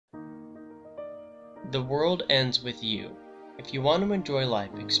The world ends with you. If you want to enjoy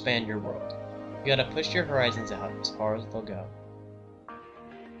life, expand your world. You gotta push your horizons out as far as they'll go.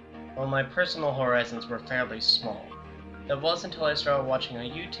 Well, my personal horizons were fairly small. That was until I started watching a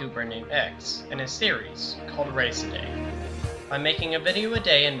YouTuber named X in a series called Race a Day. By making a video a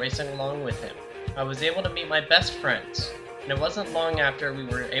day and racing along with him, I was able to meet my best friends, and it wasn't long after we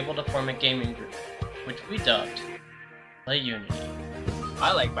were able to form a gaming group, which we dubbed PlayUnity.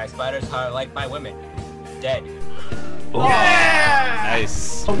 I like my spiders how I like my women. Dead. Oh, yeah!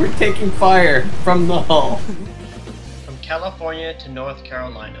 Nice. Oh, we're taking fire from the hull. From California to North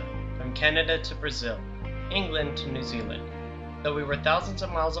Carolina, from Canada to Brazil, England to New Zealand. Though we were thousands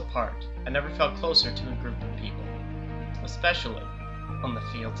of miles apart, I never felt closer to a group of people, especially on the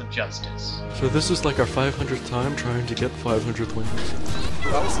fields of justice. So this is like our 500th time trying to get 500th wins.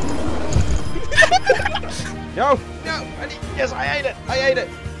 No! No! Yes, I ate it! I ate it!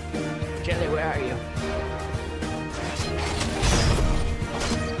 Jelly, where are you?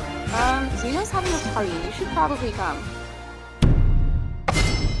 Zeno's having a party. You should probably come.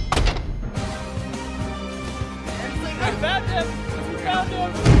 I found him! We found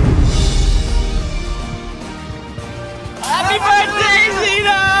him! Happy birthday,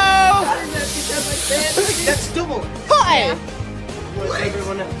 Zeno! That's double. Hi! Where's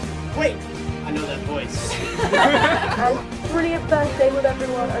everyone else? Wait, I know that voice. Brilliant birthday with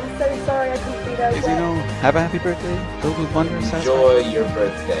everyone. I'm so sorry I couldn't be there. Zeno, have a happy birthday. Filled with wonder and satisfaction. Enjoy your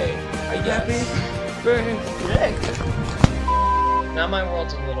birthday, I guess. Happy birthday. Now my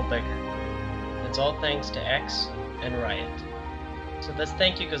world's a little bigger. It's all thanks to X and Riot. So this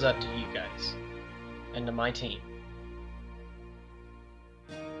thank you goes up to you guys, and to my team.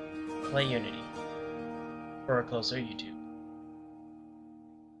 PlayUnity for a closer YouTube.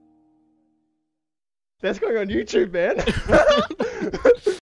 That's going on YouTube, man.